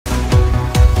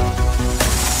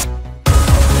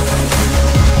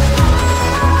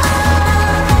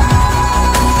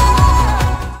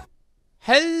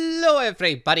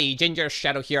everybody,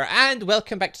 Gingershadow here, and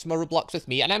welcome back to some more Roblox with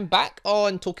me, and I'm back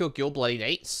on Tokyo Ghoul Bloody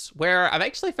Nights, where I've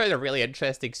actually found a really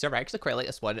interesting server. I actually quite like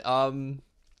this one.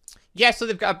 Yeah, so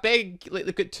they've got a big,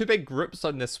 they've got two big groups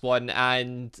on this one,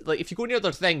 and, if you go near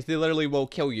their things, they literally will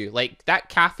kill you. Like, that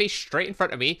cafe straight in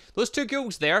front of me, those two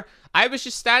ghouls there, I was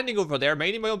just standing over there,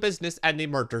 minding my own business, and they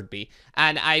murdered me.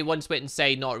 And I once went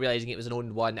inside, not realizing it was an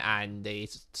owned one, and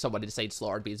someone decided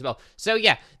slaughtered me as well. So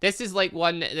yeah, this is, like,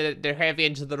 one, they're heavy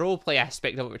into the roleplay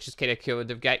aspect of it, which is kind of cool, and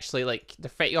they've got actually, like, they're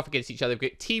fighting off against each other, they've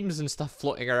got teams and stuff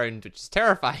floating around, which is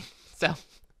terrifying, so...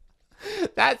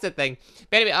 That's the thing.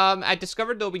 But anyway, I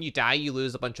discovered though when you die, you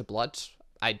lose a bunch of blood.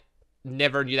 I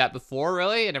never knew that before,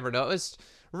 really. I never noticed.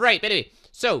 Right, but anyway,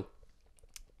 so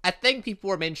I think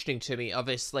people were mentioning to me,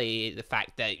 obviously, the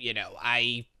fact that, you know,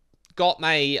 I got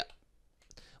my...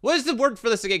 What is the word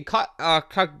for this again?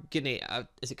 Kagane.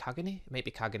 Is it Kagane? It might be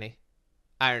Kagane.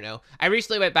 I don't know. I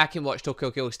recently went back and watched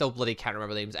Tokyo Ghoul. Still bloody can't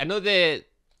remember the names. I know the...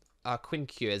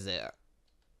 Quinkyu, is it?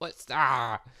 What's...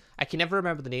 I can never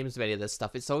remember the names of any of this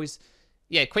stuff. It's always...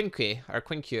 Yeah, Quinkyu.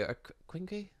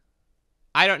 Quinkyu?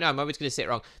 I don't know. I'm always going to say it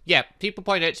wrong. Yeah, people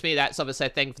point out to me that's obviously a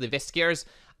thing for the Viscares.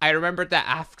 I remembered that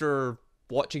after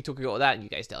watching Tokyo Ghoul, that, and you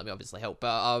guys telling me obviously help,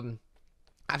 but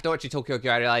after watching Tokyo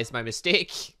Ghoul, I realized my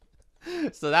mistake.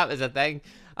 So that was a thing.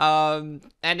 And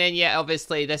then, yeah,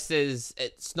 obviously this is...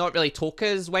 It's not really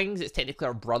Toka's wings. It's technically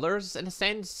her brother's, in a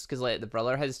sense. Because, like, the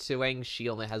brother has two wings. She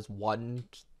only has one.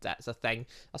 That's a thing.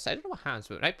 Also, I don't know what happens,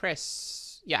 but when I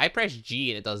press... Yeah, I press G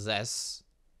and it does this.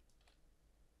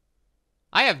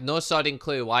 I have no sodding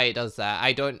clue why it does that.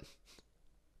 I don't...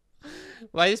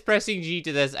 Why is pressing G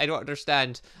to this? I don't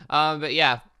understand. But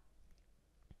yeah.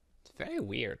 It's very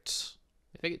weird.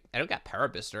 I don't got power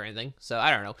boost or anything, so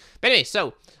I don't know. But anyway,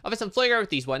 so, obviously I'm flying around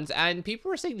with these ones, and people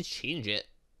were saying to change it.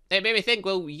 It made me think,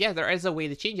 well, yeah, there is a way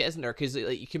to change it, isn't there? Because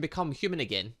like, you can become human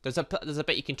again. There's a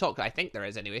bit you can talk. I think there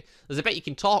is anyway. There's a bit you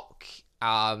can talk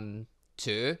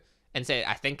to and say,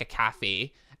 I think a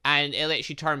cafe, and it lets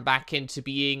you turn back into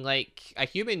being like a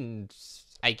human,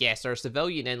 I guess, or a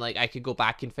civilian, and like I could go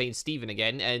back and find Steven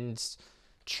again and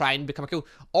try and become a cool.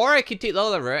 Or I could take the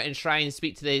other route and try and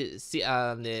speak to the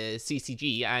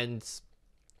CCG and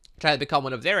try to become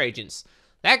one of their agents.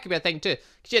 That could be a thing too.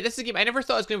 Cause yeah, this is a game, I never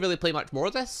thought I was going to really play much more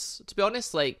of this, to be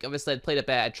honest. Like, obviously I'd played a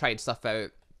bit, I'd tried stuff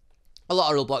out. A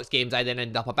lot of Roblox games, I then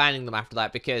ended up abandoning them after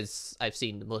that because I've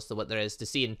seen most of what there is to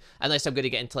see. And unless I'm going to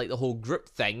get into like the whole group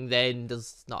thing, then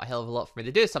there's not a hell of a lot for me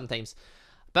to do sometimes.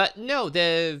 But no,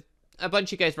 a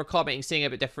bunch of guys were commenting, saying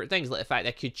about different things, like the fact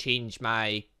I could change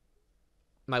my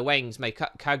wings, my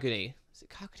Kagune. Is it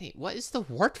Kagune? What is the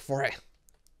word for it?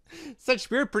 Such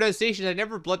weird pronunciation, I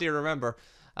never bloody remember.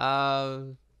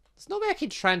 There's no way I can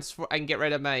transfer and get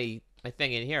rid of my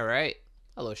thing in here, right?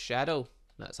 Hello, Shadow.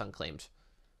 No, it's unclaimed.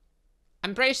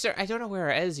 I'm pretty sure, I don't know where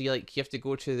it is. You have to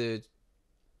go to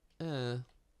the...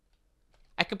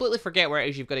 I completely forget where it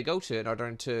is you've got to go to in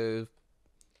order to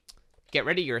get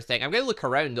rid of your thing. I'm going to look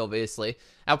around, obviously.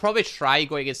 I'll probably try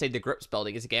going inside the groups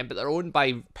buildings again, but they're owned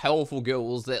by powerful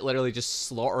ghouls that literally just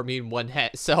slaughter me in one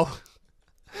hit, so...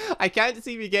 I can't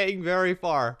see me getting very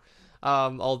far.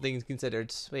 All things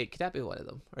considered. Wait, could that be one of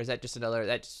them? Or is that just another...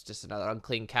 That's just another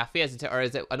unclean cafe, isn't it? Or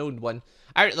is it an owned one?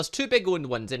 Alright, there's two big owned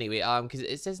ones anyway. Because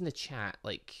it says in the chat,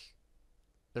 like...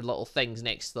 There are little things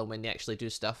next to them when they actually do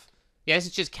stuff. Yeah, this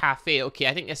is just cafe. Okay,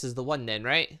 I think this is the one then,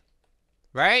 right?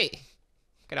 Right?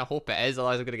 Kinda hope it is,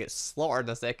 otherwise I'm gonna get slaughtered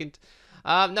in a second.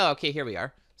 No, okay, here we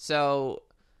are. So...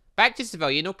 Back to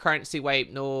civilian. No currency wipe,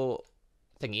 no...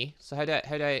 Thingy. So how do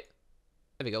I...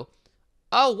 There we go.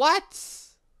 Oh, what?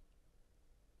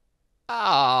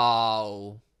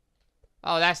 Oh.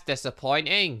 Oh, that's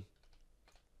disappointing.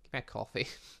 Give me a coffee.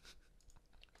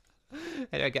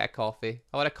 How do I get a coffee?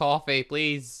 I want a coffee,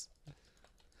 please.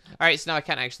 Alright, so now I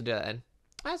can't actually do that then.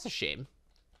 That's a shame.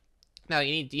 No,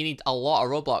 you need a lot of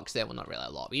Robux then. Well, not really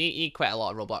a lot, but you need quite a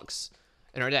lot of Robux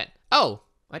in order to... Oh,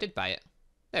 I did buy it.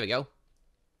 There we go.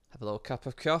 Have a little cup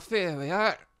of coffee. There we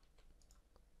are.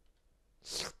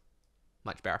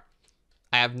 Much better.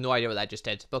 I have no idea what that just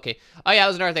did. Okay. Oh yeah, that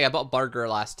was another thing. I bought a burger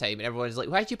last time, and everyone's like,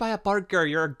 why'd you buy a burger?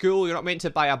 You're a ghoul. You're not meant to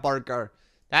buy a burger.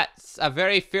 That's a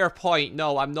very fair point.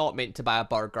 No, I'm not meant to buy a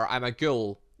burger. I'm a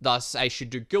ghoul. Thus, I should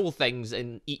do ghoul things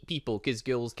and eat people, because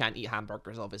ghouls can't eat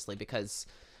hamburgers, obviously, because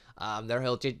their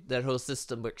whole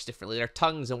system works differently. Their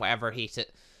tongues and whatever hate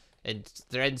it, and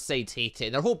their insides hate it,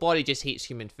 and their whole body just hates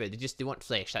human food. They want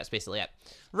flesh. That's basically it.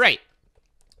 Right.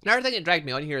 Another thing that dragged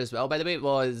me on here as well, by the way,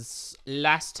 was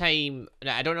last time...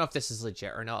 Now, I don't know if this is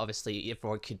legit or not. Obviously,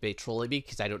 everyone could be trolling me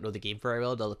because I don't know the game very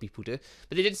well, and other people do.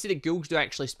 But they did say that ghouls do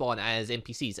actually spawn as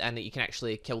NPCs and that you can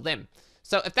actually kill them.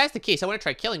 So if that's the case, I want to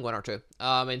try killing one or two,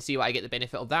 and see what I get the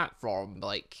benefit of that from.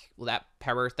 Like, will that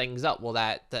power things up? Will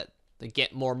that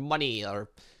get more money? Or,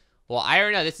 well, I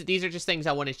don't know. These are just things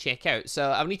I want to check out.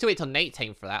 So I'll need to wait till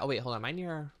nighttime for that. Oh, wait, hold on. Am I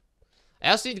near? I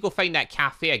also need to go find that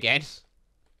cafe again.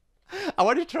 I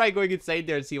want to try going inside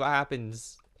there and see what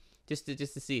happens. Just to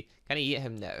see. Can I eat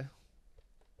him now?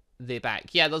 They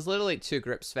back. Yeah, there's literally like 2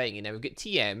 groups fighting now. We've got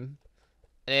TM. And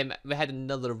then we had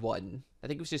another one. I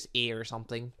think it was just A or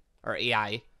something. Or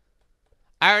AI.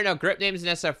 I don't know. Group names in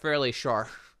this are fairly short.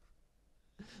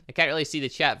 I can't really see the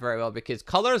chat very well because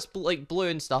colors like blue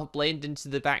and stuff blend into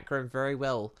the background very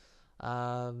well.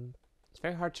 It's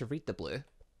very hard to read the blue.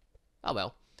 Oh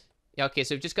well. Yeah, okay,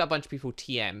 so we've just got a bunch of people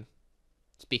TM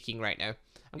speaking right now.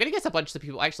 I'm gonna guess a bunch of the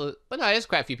people actually, but no, there's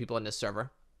quite a few people on this server.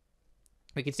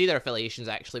 We can see their affiliations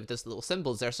actually with those little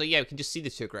symbols there. So yeah, we can just see the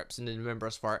 2 groups and then the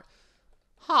members for it.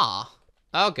 Huh.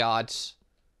 Oh god.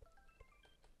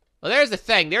 Well, there's the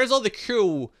thing. There's all the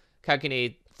cool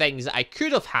Kagane things that I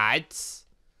could have had.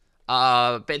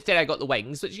 But instead I got the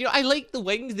wings. Which, you know, I like the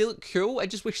wings. They look cool. I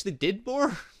just wish they did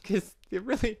more. Because they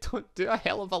really don't do a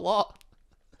hell of a lot.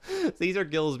 So these are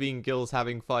gills being gills,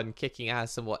 having fun, kicking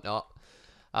ass and whatnot.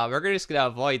 We're just going to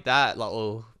avoid that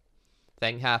little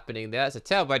thing happening there. It's a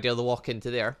terrible idea to walk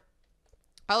into there.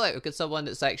 Oh, look, we've got someone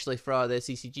that's actually from the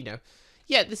CCG now.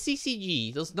 Yeah, the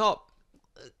CCG, there's not...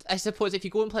 I suppose if you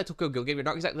go and play a Tokyo Ghoul game, you're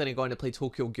not exactly going to play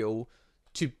Tokyo Ghoul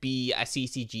to be a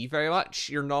CCG very much.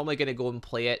 You're normally going to go and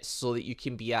play it so that you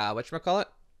can be a... whatchamacallit?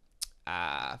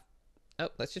 Oh,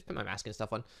 let's just put my mask and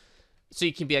stuff on. So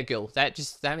you can be a ghoul. That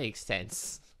makes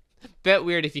sense. Bit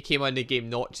weird if you came on the game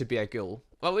not to be a ghoul.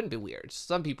 Well, it wouldn't be weird.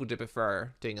 Some people do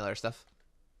prefer doing other stuff.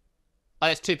 Oh,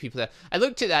 that's 2 people there. I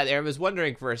looked at that there and was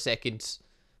wondering for a second.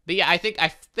 But yeah, I think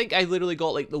I literally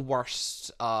got like the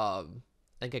worst. I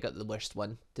think I got the worst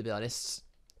one, to be honest.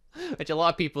 Which a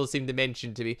lot of people seem to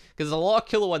mention to me. Because there's a lot of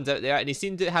killer ones out there and they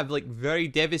seem to have like very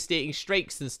devastating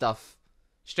strikes and stuff.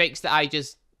 Strikes that I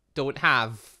just don't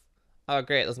have. Oh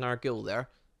great, there's another ghoul there.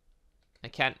 I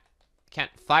can't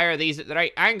fire these at the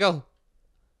right angle.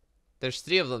 There's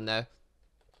 3 of them now.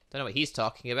 Don't know what he's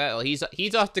talking about. Well,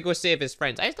 he's off to go save his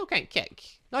friends. I still can't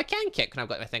kick. No, I can kick when I've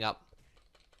got my thing up.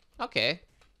 Okay.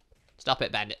 Stop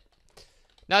it, bandit.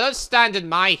 Now, don't stand in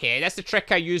my head. That's the trick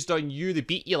I used on you to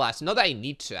beat you last. Not that I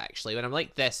need to, actually. When I'm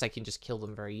like this, I can just kill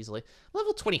them very easily.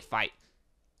 Level 25.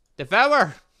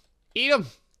 Devour. Eat him.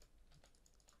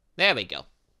 There we go.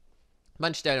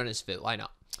 Munch down on his foot. Why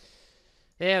not?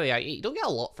 There we are. You don't get a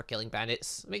lot for killing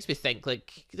bandits. It makes me think,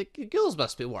 like, the ghouls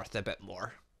must be worth a bit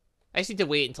more. I just need to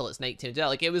wait until it's nighttime.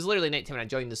 Like, it was literally nighttime when I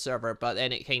joined the server, but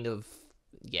then it kind of,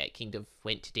 yeah, it kind of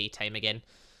went to daytime again.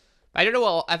 But I don't know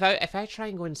what, if I try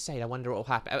and go inside, I wonder what will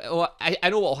happen. I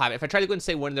know what will happen. If I try to go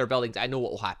inside one of their buildings, I know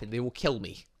what will happen. They will kill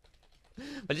me.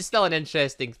 But it's still an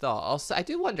interesting thought. Also, I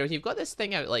do wonder, if you've got this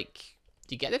thing out, like,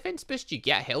 do you get defense boost? Do you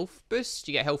get health boost?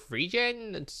 Do you get health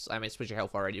regen? I mean, I suppose your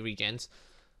health already regens.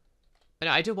 But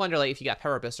no, I do wonder, like, if you get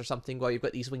power boost or something while you've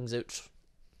got these wings out.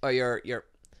 Or your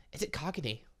is it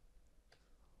Kagane?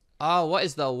 Oh, what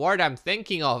is the word I'm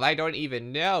thinking of? I don't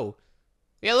even know.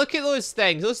 Yeah, look at those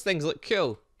things. Those things look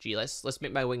cool. Gee, let's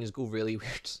make my wings go really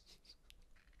weird.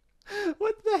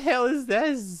 What the hell is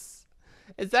this?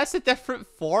 Is that a different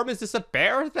form? Is this a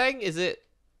better thing? Is it...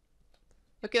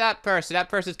 Look at that person. That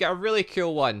person's got a really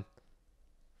cool one.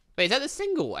 Wait, is that the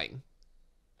single wing?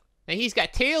 And he's got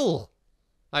a tail.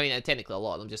 I mean, technically a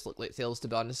lot of them just look like tails, to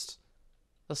be honest.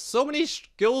 There's so many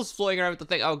ghouls floating around with the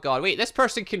thing. Oh god, wait, this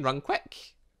person can run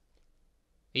quick.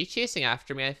 Are you chasing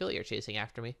after me? I feel like you're chasing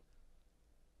after me.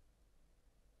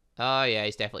 Oh yeah,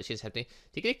 he's definitely chasing after me. Is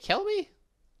he gonna kill me?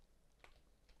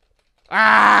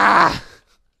 Ah!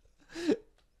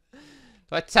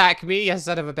 Attack me, you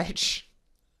son of a bitch.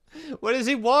 What does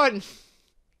he want?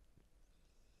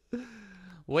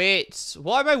 Wait,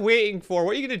 what am I waiting for?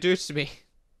 What are you gonna do to me?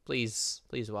 Please,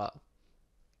 please what?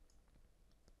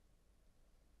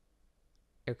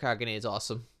 Your Kagane is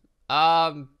awesome.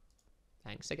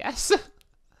 Thanks, I guess.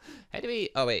 How do we...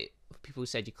 Oh, wait. People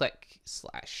said you click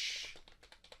slash.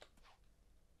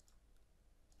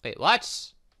 Wait,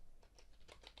 what?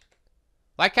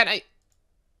 Why can't I...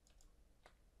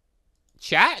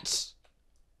 Chat?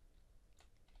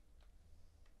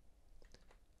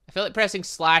 I feel like pressing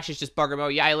slash is just bugger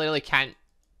mode. Yeah, I literally can't.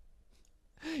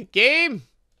 Game!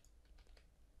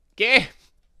 Game!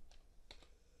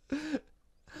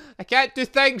 I can't do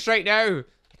things right now.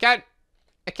 I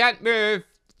can't move.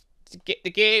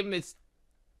 The game is...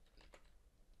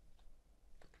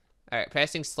 Alright,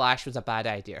 pressing slash was a bad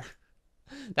idea.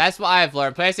 That's what I've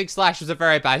learned. Pressing slash was a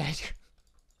very bad idea.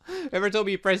 Whoever told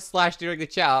me you press slash during the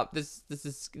chat up, this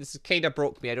kind of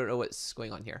broke me. I don't know what's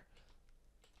going on here.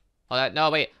 Oh, no,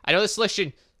 wait. I know the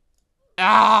solution.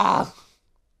 Ah!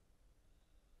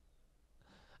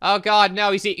 Oh god,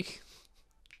 no, he's eating.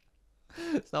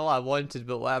 It's not what I wanted,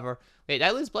 but whatever. Wait, did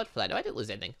I lose blood for that? No, I didn't lose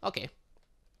anything. Okay.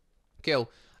 Cool.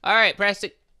 Alright, press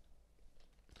it.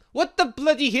 What the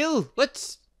bloody hell?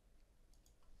 Let's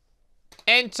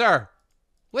enter.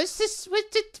 What's this?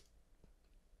 What's it?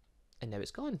 And now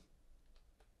it's gone.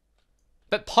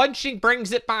 But punching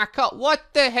brings it back up.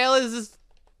 What the hell is this?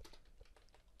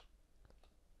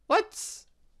 What?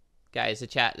 Guys, the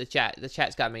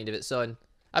chat's got a mind of its own.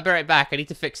 I'll be right back. I need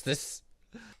to fix this.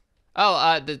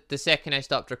 Oh, the second I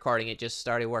stopped recording, it just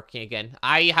started working again.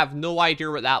 I have no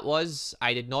idea what that was.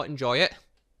 I did not enjoy it.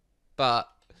 But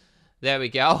there we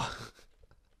go.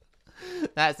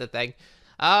 That's the thing.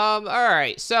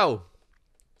 Alright, so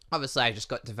obviously I just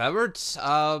got devoured.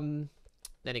 Then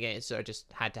again, it sort of just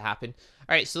had to happen.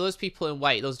 Alright, so those people in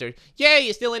white, those are... Yay,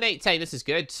 it's nearly nighttime. This is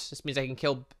good. This means I can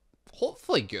kill,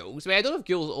 hopefully, ghouls. I mean, I don't know if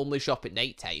ghouls only show up at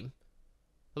nighttime.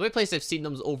 The only place I've seen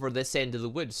them is over this end of the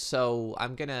woods, so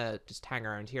I'm gonna just hang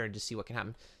around here and just see what can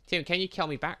happen. Tim, can you kill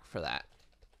me back for that?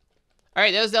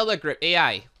 Alright, there's the other group,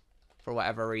 AI. For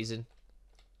whatever reason.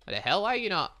 What the hell, why are you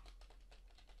not?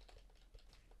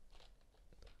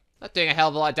 Not doing a hell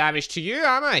of a lot of damage to you,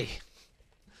 am I?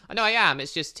 I know I am,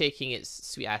 it's just taking its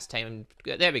sweet ass time.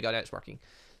 There we go, now it's working.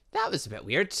 That was a bit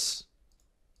weird.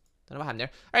 Don't know what happened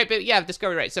there. Alright, but yeah, I've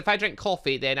discovered right. So if I drink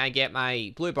coffee, then I get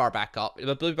my blue bar back up.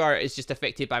 The blue bar is just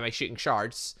affected by my shooting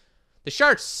shards. The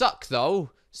shards suck, though,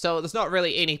 so there's not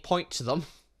really any point to them.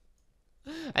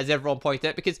 As everyone pointed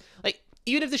out, because, like,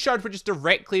 even if the shards were just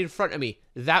directly in front of me,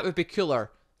 that would be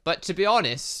cooler. But to be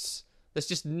honest, there's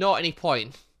just not any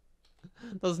point.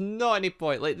 There's not any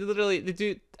point. Like, literally, they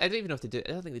do... I don't even know if they do...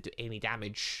 I don't think they do any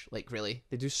damage. Like, really.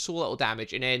 They do so little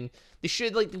damage. And then they show,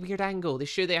 like, the weird angle. They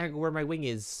show the angle where my wing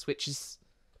is, which is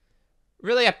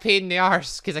really a pain in the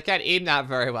arse, because I can't aim that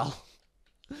very well.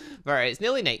 Alright, it's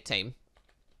nearly nighttime.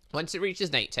 Once it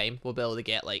reaches nighttime, we'll be able to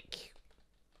get, like,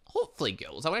 hopefully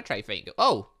ghouls. I want to try fighting ghouls.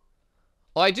 Oh!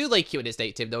 Oh, I do like it when it's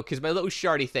nighttime, though, because my little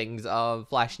shardy things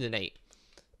flash in the night.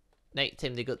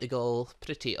 Nighttime, they go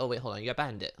pretty... Oh, wait, hold on. You're a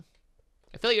bandit.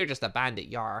 I feel like you're just a bandit,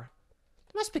 yar.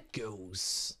 There must be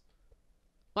ghouls.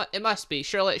 What? It must be.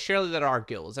 Surely there are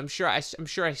ghouls. I'm sure I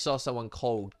saw someone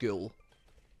called Ghoul,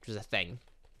 which was a thing.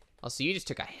 Also, you just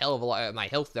took a hell of a lot out of my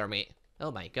health there, mate.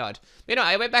 Oh my god. You know,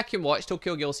 I went back and watched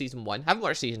Tokyo Ghoul Season 1. I haven't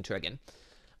watched Season 2 again.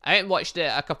 I went and watched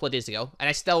it a couple of days ago, and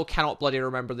I still cannot bloody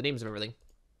remember the names of everything.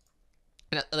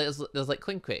 And there's like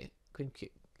Quinquit.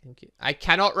 I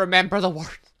cannot remember the word.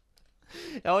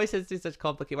 It always says do such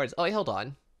complicated words. Oh, wait, hold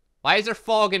on. Why is there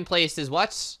fog in places?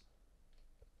 What?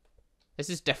 This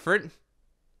is different.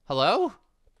 Hello?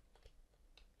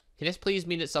 Can this please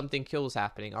mean that something cool's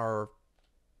happening? Or...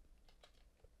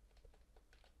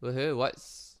 Woohoo, what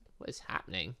is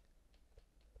happening?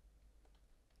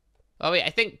 Oh wait, I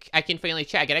think I can finally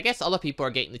chat again. I guess other people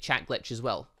are getting the chat glitch as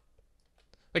well.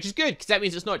 Which is good, because that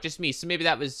means it's not just me. So maybe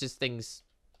that was just things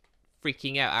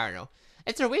freaking out. I don't know.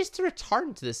 Is there ways to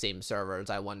return to the same servers,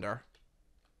 I wonder?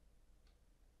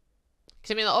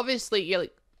 Because, I mean, obviously,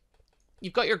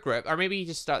 you've got your group, or maybe you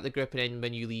just start the group and then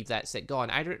when you leave, that's it gone.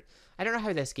 I don't know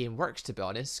how this game works, to be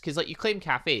honest. Because, like, you claim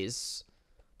cafes,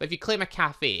 but if you claim a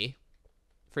cafe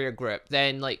for your group,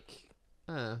 then, like,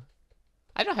 I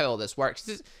don't know how all this works.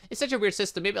 It's such a weird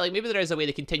system. Maybe there is a way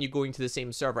to continue going to the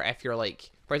same server if you're, like,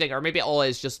 or maybe it all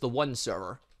is just the one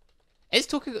server. Is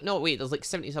Tokyo... No, wait, there's like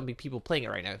 70-something people playing it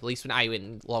right now, at least when I went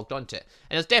and logged onto it.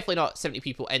 And there's definitely not 70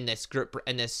 people in this group,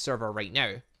 in this server right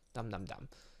now. Dum.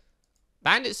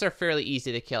 Bandits are fairly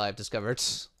easy to kill, I've discovered.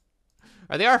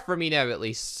 Or they are for me now, at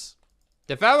least.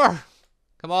 Devour!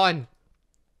 Come on.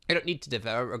 I don't need to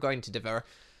devour, we're going to devour.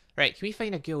 Right, can we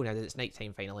find a ghoul now that it's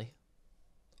nighttime, finally?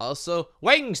 Also,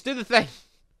 wings, do the thing!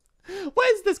 What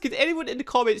is this? Could anyone in the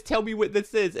comments tell me what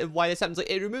this is and why this happens?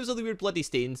 Like, it removes all the weird bloody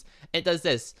stains, and it does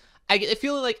this. I get the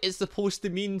feeling like it's supposed to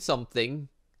mean something.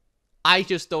 I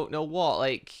just don't know what.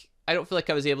 Like, I don't feel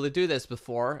like I was able to do this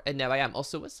before, and now I am.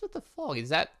 Also, what's with the fog? Is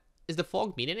the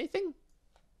fog mean anything?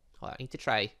 Oh, I need to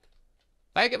try. If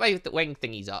I get my wing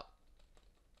thingies up.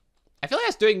 I feel like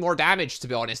that's doing more damage, to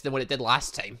be honest, than what it did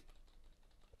last time.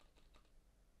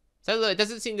 So it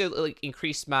doesn't seem to, like,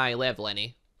 increase my level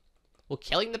any. Will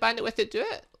killing the bandit with it do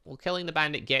it? Will killing the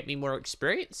bandit get me more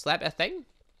experience? Is that a thing?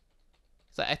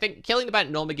 So I think killing the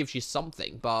bandit normally gives you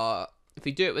something, but if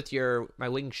you do it with my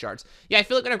wing shards. Yeah, I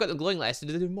feel like when I've got them glowing less, do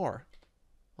they do more?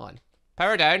 Hold on.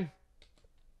 Power down.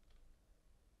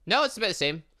 No, it's about the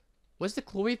same. What's the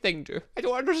glowy thing do? I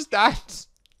don't understand.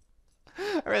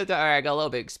 I really don't. Alright, I got a little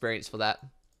bit of experience for that.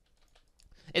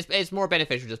 It's more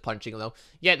beneficial just punching though.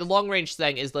 Yeah, the long range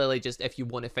thing is literally just if you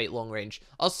want to fight long range.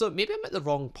 Also, maybe I'm at the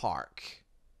wrong park.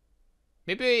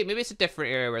 Maybe it's a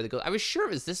different area where they go. I was sure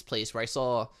it was this place where I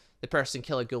saw the person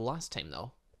kill a ghoul last time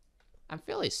though. I'm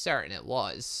fairly certain it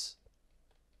was.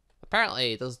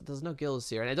 Apparently, there's no ghouls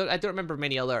here, and I don't remember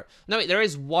many other. No, wait, there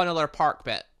is one other park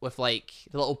bit with like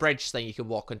the little bridge thing you can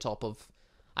walk on top of.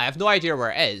 I have no idea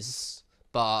where it is,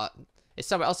 but it's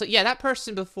somewhere else. Yeah, that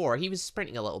person before, he was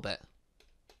sprinting a little bit.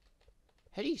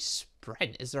 How do you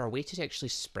sprint? Is there a way to actually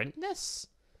sprint this?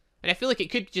 And I feel like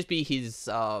it could just be his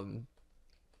thingy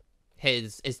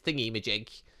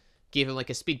majig gave him like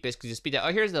a speed boost because you speed it.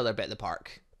 Oh, here's another bit of the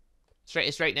park.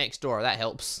 It's right next door. That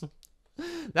helps.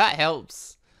 That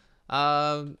helps.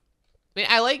 I mean,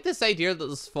 I like this idea that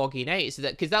there's foggy nights,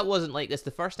 because that wasn't like this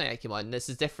the first night I came on. This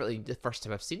is definitely the first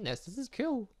time I've seen this. This is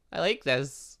cool. I like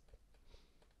this.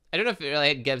 I don't know if it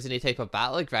really gives any type of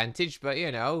battle advantage, but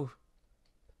you know.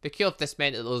 It'd be cool if this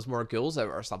meant that there was more ghouls out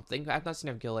or something. I've not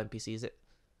seen a ghoul NPC,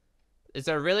 Is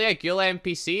there really a ghoul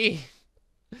NPC?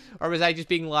 Or was I just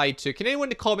being lied to? Can anyone in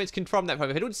the comments confirm that?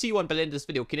 If I don't see one by the end of this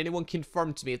video, can anyone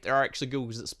confirm to me if there are actually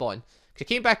ghouls that spawn? Because I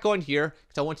came back on here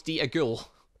because I wanted to eat a ghoul.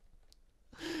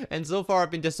 And so far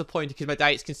I've been disappointed because my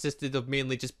diets consisted of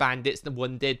mainly just bandits and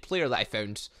one dead player that I found.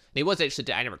 And he was actually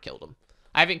dead. I never killed him.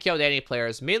 I haven't killed any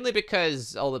players, mainly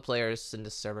because all the players in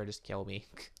this server just kill me.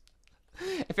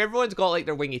 If everyone's got like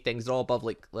their wingy things, they're all above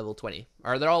like level 20.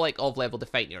 Or they're all like of level to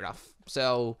fight near enough.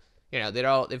 So, you know,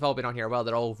 they've all been on here well,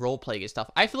 they're all role-playing and stuff.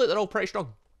 I feel like they're all pretty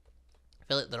strong.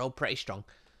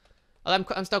 Well,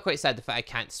 I'm still quite sad the fact I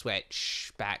can't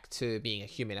switch back to being a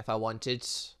human if I wanted.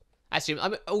 Actually,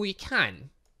 oh, you can.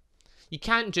 You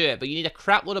can do it, but you need a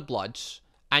crap load of blood,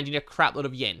 and you need a crap load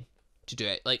of yen to do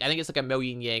it. Like, I think it's like 1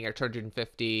 million yen or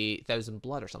 250,000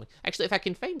 blood or something. Actually, if I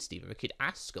can find Steven, we could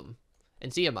ask him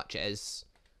and see how much it is.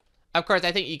 Of course,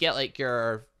 I think you get, like,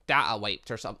 your data wiped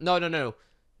or something. No.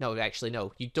 No, actually,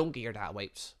 no. You don't get your data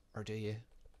wiped. Or do you?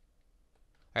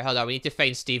 Alright, hold on. We need to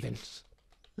find Steven.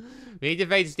 We need to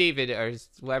find Steven, or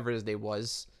whatever his name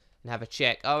was, and have a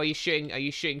check. Oh, are you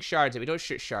shooting shards at me? Don't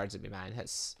shoot shards at me, man.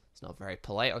 It's not very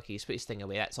polite. Okay, he's put his thing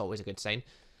away. That's always a good sign.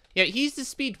 Yeah, he's the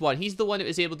speed one. He's the one that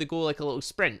was able to go like a little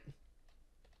sprint.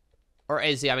 Or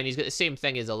is he? I mean, he's got the same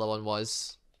thing as the other one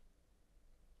was.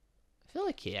 I feel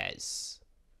like he is.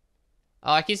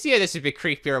 Oh, I can see how this would be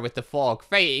creepier with the fog.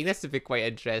 Fighting, this would be quite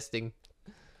interesting.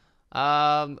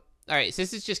 Alright, so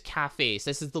this is just cafes.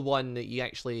 This is the one that you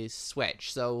actually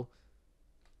switch, so...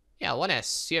 Yeah, I want to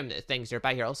assume that things are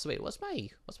back here. Also, wait, what's my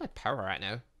power right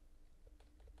now?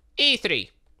 83!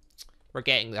 We're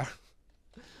getting there.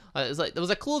 It was like, there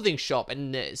was a clothing shop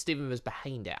and Steven was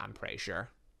behind it, I'm pretty sure.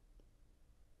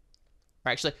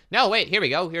 Or actually, no, wait, here we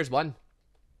go. Here's one.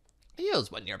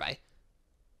 Here's one nearby.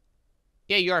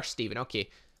 Yeah, you are Steven, okay.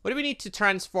 What do we need to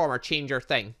transform or change our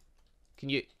thing? Can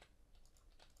you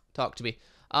talk to me?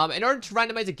 In order to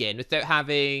randomize again without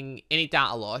having any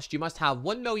data lost, you must have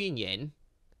 1 million yen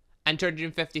and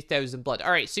 250,000 blood.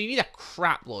 Alright, so you need a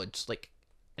crap load, like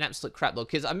an absolute crap load,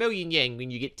 because 1 million yen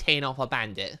when you get 10 off a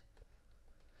bandit.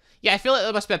 Yeah, I feel like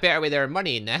there must be a better way to earn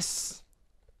money in this.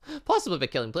 Possibly by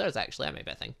killing players, actually, that might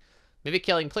be a thing. Maybe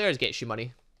killing players gets you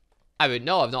money. I would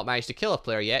know, I've not managed to kill a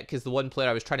player yet, because the one player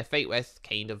I was trying to fight with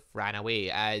kind of ran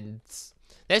away, and...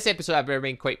 This episode I've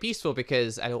remained quite peaceful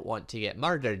because I don't want to get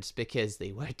murdered, because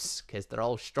they would, because they're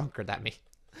all stronger than me.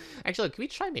 Actually, can we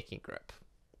try making group?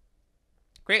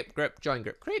 Create group, join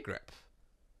group, create group.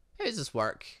 How does this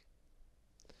work?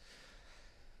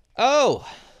 Oh!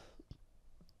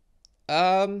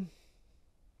 Can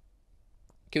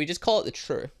we just call it the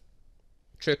True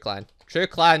Clan? True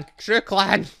Clan! True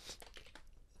Clan!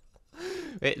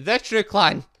 Wait, the True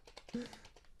Clan!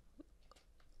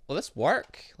 Will this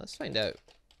work? Let's find out.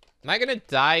 Am I gonna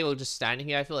die while just standing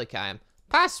here? I feel like I am.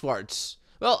 Passwords!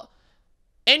 Well,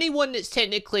 anyone that's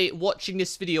technically watching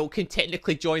this video can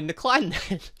technically join the clan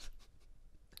then.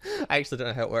 I actually don't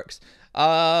know how it works.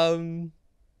 We'll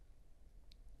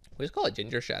just call it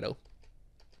Gingershadow.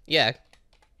 Yeah.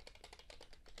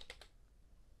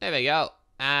 There we go.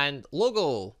 And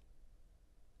logo.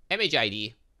 Image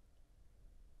ID.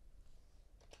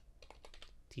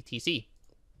 TTC.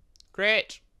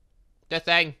 Great. The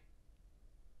thing.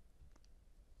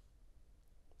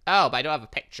 Oh, but I don't have a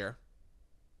picture.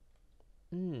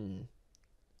 Wait,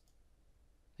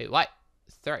 what?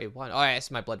 31. Oh, yeah,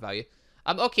 that's my blood value.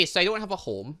 Okay, so I don't have a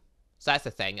home. So that's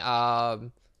the thing. I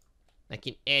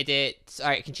can edit.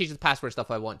 Alright, I can change the password stuff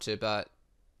if I want to, but...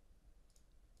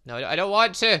 No, I don't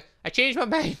want to. I changed my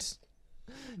mind.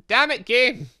 Damn it,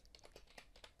 game.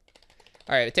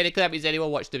 Alright, technically that means anyone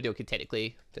watching the video can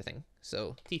technically do the thing.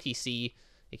 So, TTC,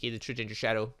 aka the true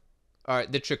Gingershadow. Or,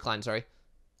 the true clan, sorry.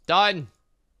 Done!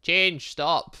 Change,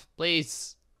 stop,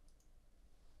 please.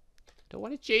 Don't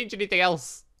want to change anything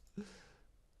else.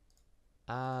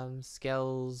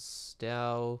 Skills,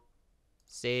 no.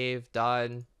 Save,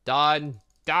 done. Done!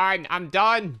 Done! I'm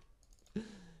done!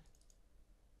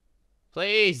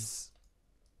 Please!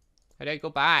 How do I go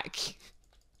back?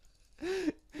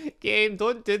 Game,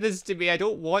 don't do this to me. I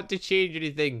don't want to change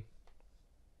anything.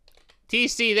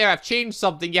 TC, there, I've changed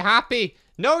something. You happy?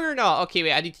 No, you're not. Okay,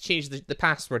 wait, I need to change the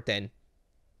password then.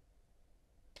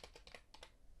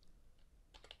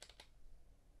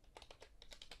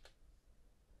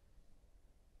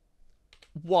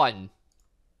 One.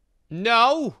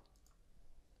 No!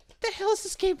 What the hell does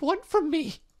this game want from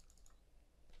me?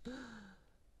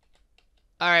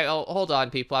 Alright, well, hold on,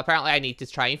 people. Apparently I need to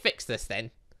try and fix this then.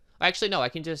 Actually, no, I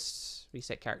can just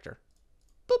reset character.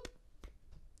 Boop.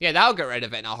 Yeah, that'll get rid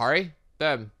of it in a hurry.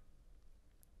 Boom.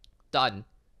 Done.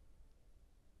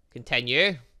 Continue.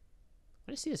 I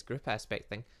want to see this group aspect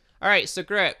thing. Alright, so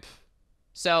group.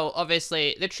 So,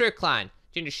 obviously, the true clan.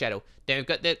 Gingershadow. Then we've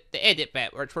got the edit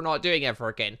bit, which we're not doing ever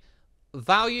again.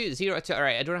 Value 0 to...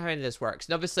 Alright, I don't know how any of this works.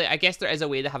 And obviously, I guess there is a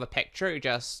way to have a picture.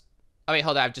 Just... Oh, wait,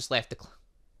 hold on. I've just left the...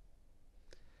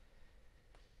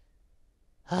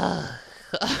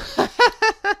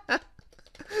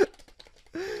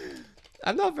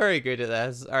 I'm not very good at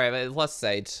this. Alright, but left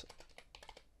side.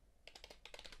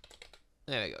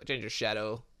 There we go.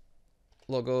 Gingershadow.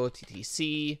 Logo,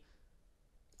 TTC.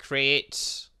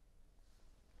 Create.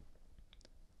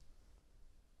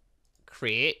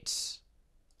 Create.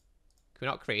 Can we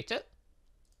not create it?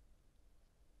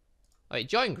 Alright,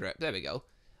 join group. There we go.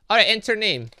 Alright, enter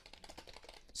name.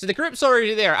 So the group's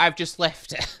already there. I've just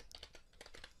left it.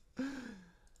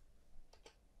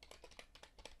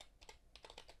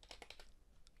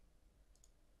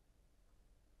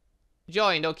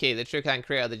 Joined, okay, the true clan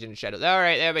creator of the Gingershadow.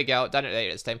 Alright, there we go. Done it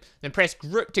right this time. Then press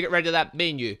group to get rid of that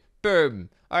menu. Boom.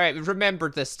 Alright, we've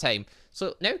remembered this time.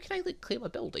 So now can I like claim a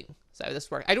building? Is that how this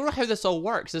works? I don't know how this all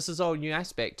works. This is all a new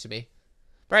aspect to me.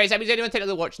 Right, so that means anyone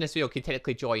technically watching this video can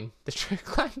technically join the true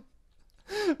clan.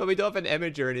 But we don't have an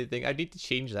image or anything. I need to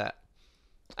change that.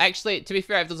 Actually, to be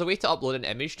fair, if there's a way to upload an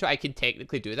image to it, I can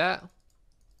technically do that.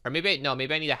 Or maybe, no,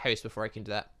 maybe I need a house before I can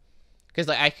do that. Because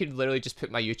like I could literally just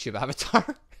put my YouTube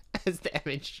avatar as the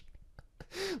image,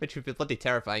 which would be bloody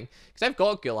terrifying. Because I've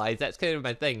got ghoul eyes. That's kind of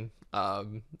my thing.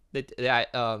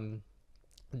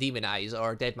 Demon eyes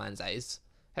or dead man's eyes,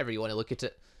 however you want to look at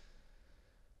it.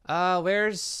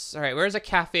 Where's a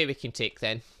cafe we can take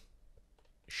then?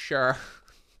 Sure.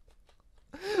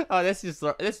 Oh, this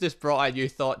just brought a new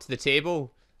thought to the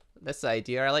table. This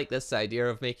idea, I like this idea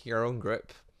of making our own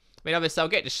group. I mean, obviously I'll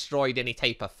get destroyed any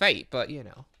type of fight, but you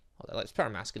know. Hold on, let's put our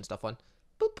mask and stuff on.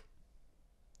 Boop.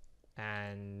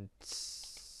 And...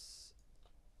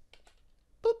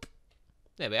 boop.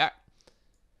 There we are.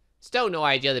 Still no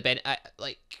idea the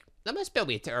like, there must be a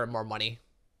way to earn more money.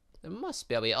 There must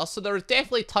be a way. Also, there's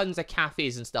definitely tons of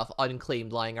cafes and stuff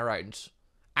unclaimed lying around.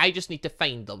 I just need to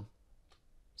find them.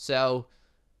 So,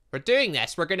 we're doing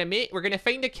this. We're gonna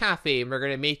find a cafe and we're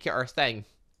gonna make it our thing.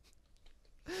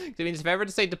 It means if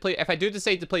I do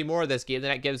decide to play more of this game,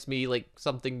 then that gives me like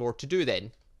something more to do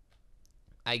then.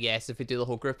 I guess if we do the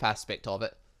whole group aspect of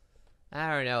it. I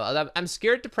don't know. I'm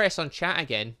scared to press on chat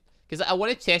again. Because I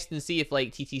want to test and see if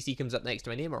like TTC comes up next to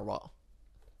my name or what.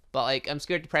 But like I'm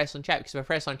scared to press on chat because if I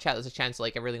press on chat there's a chance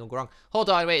like everything will go wrong. Hold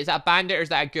on, wait, is that a bandit or is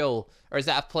that a ghoul? Or is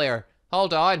that a player?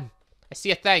 Hold on. I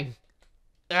see a thing.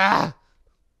 Ah!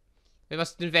 We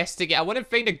must investigate. I want to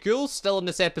find a ghoul still in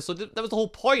this episode. That was the whole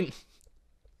point.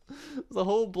 That was the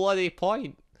whole bloody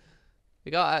point.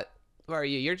 We got it. Where are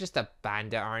you? You're just a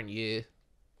bandit, aren't you?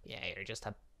 Yeah, you're just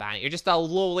a bandit. You're just a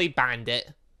lowly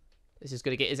bandit. This is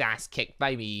going to get his ass kicked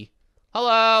by me.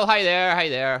 Hello, hi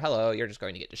there, hello. You're just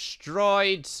going to get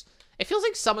destroyed. It feels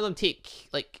like some of them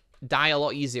die a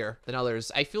lot easier than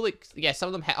others. I feel like, yeah, some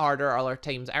of them hit harder other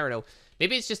times. I don't know.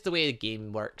 Maybe it's just the way the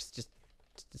game works. Just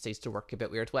decides to work a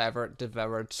bit weird. Whatever,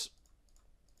 devoured.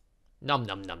 Nom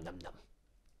nom nom nom nom.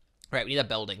 Right, we need a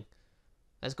building.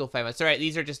 Let's go find one. It's alright,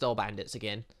 these are just all bandits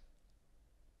again.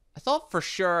 I thought for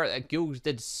sure that ghouls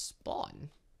did spawn.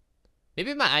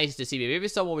 Maybe my eyes deceived me. Maybe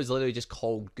someone was literally just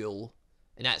called Ghoul.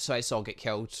 And that's why I saw get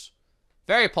killed.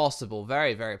 Very possible.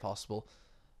 Very, very possible.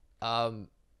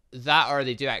 That or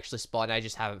they do actually spawn. I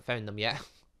just haven't found them yet.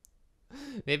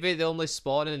 Maybe they only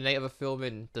spawn in the night of a full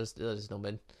moon. There's no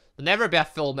moon. There'll never be a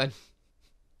full moon.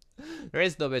 There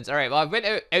is no moons. Alright, well I went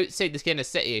outside this kind of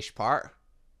city-ish part.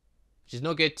 Which is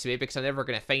no good to me because I'm never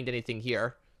going to find anything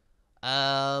here.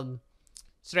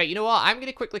 So, right, you know what? I'm going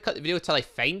to quickly cut the video till I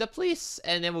find a place,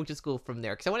 and then we'll just go from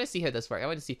there. Because I want to see how this works. I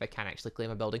want to see if I can actually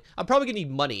claim a building. I'm probably going to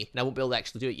need money, and I won't be able to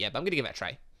actually do it yet, but I'm going to give it a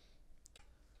try.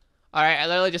 Alright, I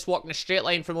literally just walked in a straight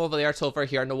line from over there to over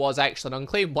here, and there was actually an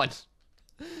unclaimed one.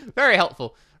 Very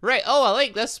helpful. Right, oh, I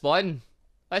like this one.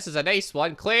 This is a nice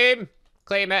one. Claim!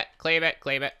 Claim it, claim it,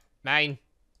 claim it. Mine.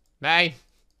 Mine.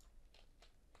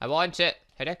 I want it.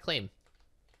 How do I claim?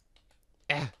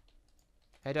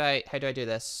 How do I do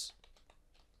this?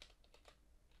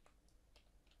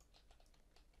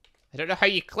 I don't know how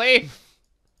you claim.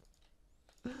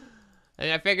 I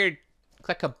mean, I figured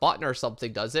click a button or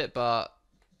something does it, but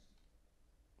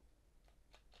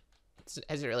it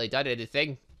hasn't really done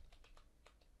anything.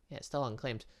 Yeah, it's still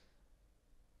unclaimed.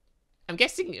 I'm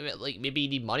guessing, like, maybe you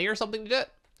need money or something to do it?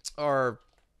 Or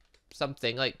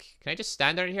something. Like, can I just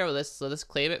stand down here with this, so this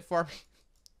claim it for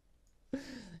me?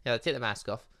 Yeah, let's take the mask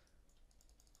off.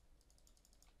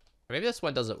 Or maybe this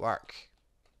one doesn't work.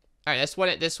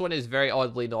 Alright, this one is very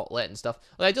oddly not lit and stuff.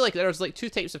 Well, I do like, there's like two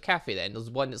types of cafe then. There's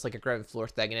one that's like a ground floor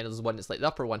thing, and then there's one that's like the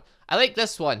upper one. I like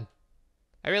this one.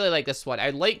 I really like this one.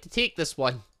 I'd like to take this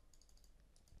one.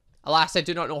 Alas, I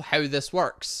do not know how this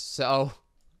works, so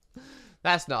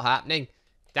that's not happening.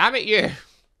 Damn it, you!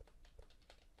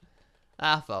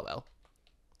 Ah, well.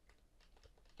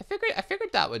 I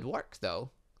figured that would work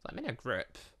though. I'm in a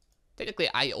group. Technically,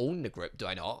 I own the group, do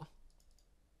I not?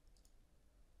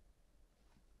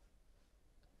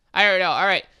 I don't know.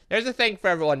 Alright, there's a thing for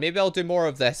everyone. Maybe I'll do more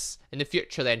of this in the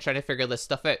future then, trying to figure this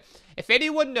stuff out. If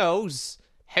anyone knows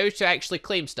how to actually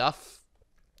claim stuff,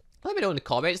 let me know in the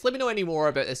comments. Let me know any more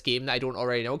about this game that I don't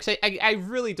already know, because I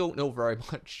really don't know very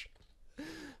much. I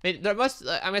mean,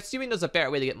 I'm assuming there's a better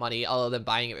way to get money other than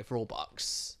buying it with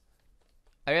Robux.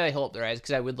 I really hope there is,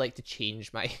 because I would like to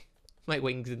change my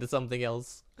wings into something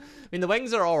else. I mean, the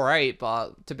wings are alright,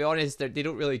 but to be honest, they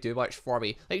don't really do much for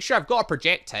me. Like, sure, I've got a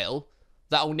projectile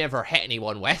that I'll never hit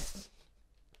anyone with.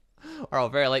 Or I'll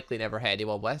very likely never hit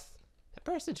anyone with. That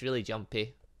person's really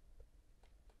jumpy.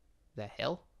 The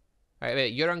hell? Alright,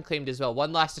 wait, you're unclaimed as well.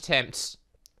 One last attempt.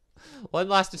 One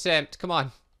last attempt. Come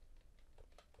on.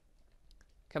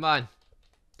 Come on.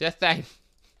 Do a thing.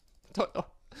 Don't know.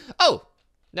 Oh!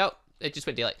 No, it just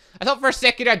went daylight. I thought for a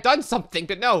second I'd done something,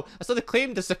 but no. I saw the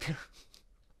claim disappear.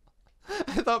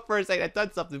 I thought for a second I'd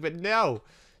done something, but no.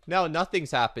 No,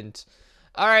 nothing's happened.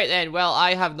 Alright then, well,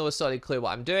 I have no solid clue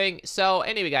what I'm doing. So,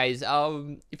 anyway guys,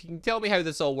 if you can tell me how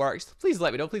this all works, please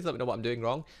let me know. Please let me know what I'm doing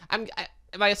wrong.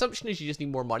 My assumption is you just need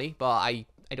more money, but I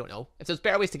don't know. If there's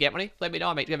better ways to get money, let me know.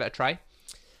 I might give it a try.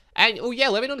 And, oh yeah,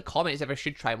 let me know in the comments if I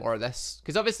should try more of this.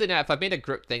 Because obviously now, if I've made a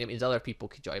group thing, it means other people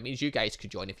could join. It means you guys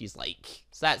could join if you like.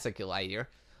 So that's a cool idea.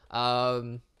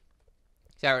 So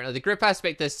I don't know. The group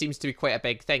aspect of this seems to be quite a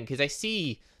big thing. Because I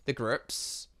see the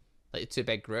groups, like the two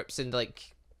big groups, and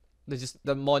like, there's just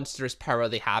the monstrous power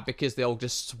they have because they all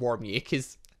just swarm you.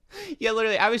 Because, yeah,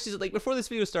 literally, I was just, like, before this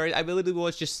video started, I literally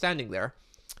was just standing there.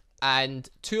 And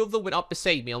two of them went up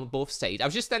beside me on both sides. I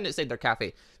was just standing outside their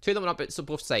cafe. Two of them went up at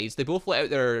both sides. They both let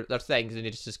out their things and they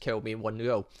just killed me in one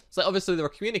go. So like, obviously they were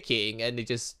communicating and they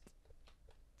just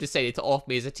decided to off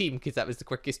me as a team because that was the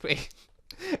quickest way.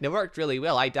 And it worked really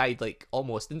well. I died like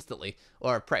almost instantly.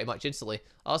 Or pretty much instantly.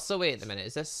 Also, wait a minute.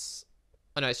 Is this...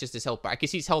 Oh no, it's just his health bar. I can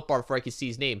see his health bar before I can see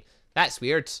his name. That's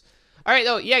weird. Alright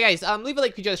though, yeah guys, leave a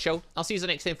like if you enjoy the show. I'll see you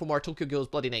next time for more Tokyo Ghoul's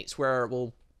Bloody Nights where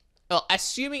we'll... Well,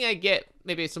 assuming I get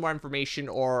maybe some more information,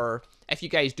 or if you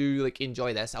guys do, like,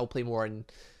 enjoy this, I'll play more, and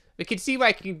we can see what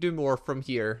I can do more from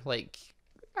here. Like,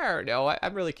 I don't know,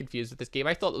 I'm really confused with this game.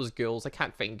 I thought it was ghouls. I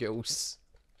can't find ghouls.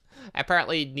 I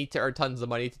apparently need to earn tons of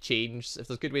money to change. If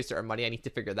there's good ways to earn money, I need to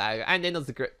figure that out. And then there's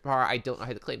the group part, I don't know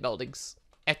how to claim buildings.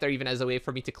 If there even is a way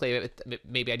for me to claim it,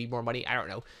 maybe I need more money, I don't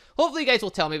know. Hopefully you guys will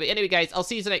tell me, but anyway guys, I'll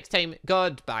see you next time.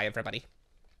 Goodbye, everybody.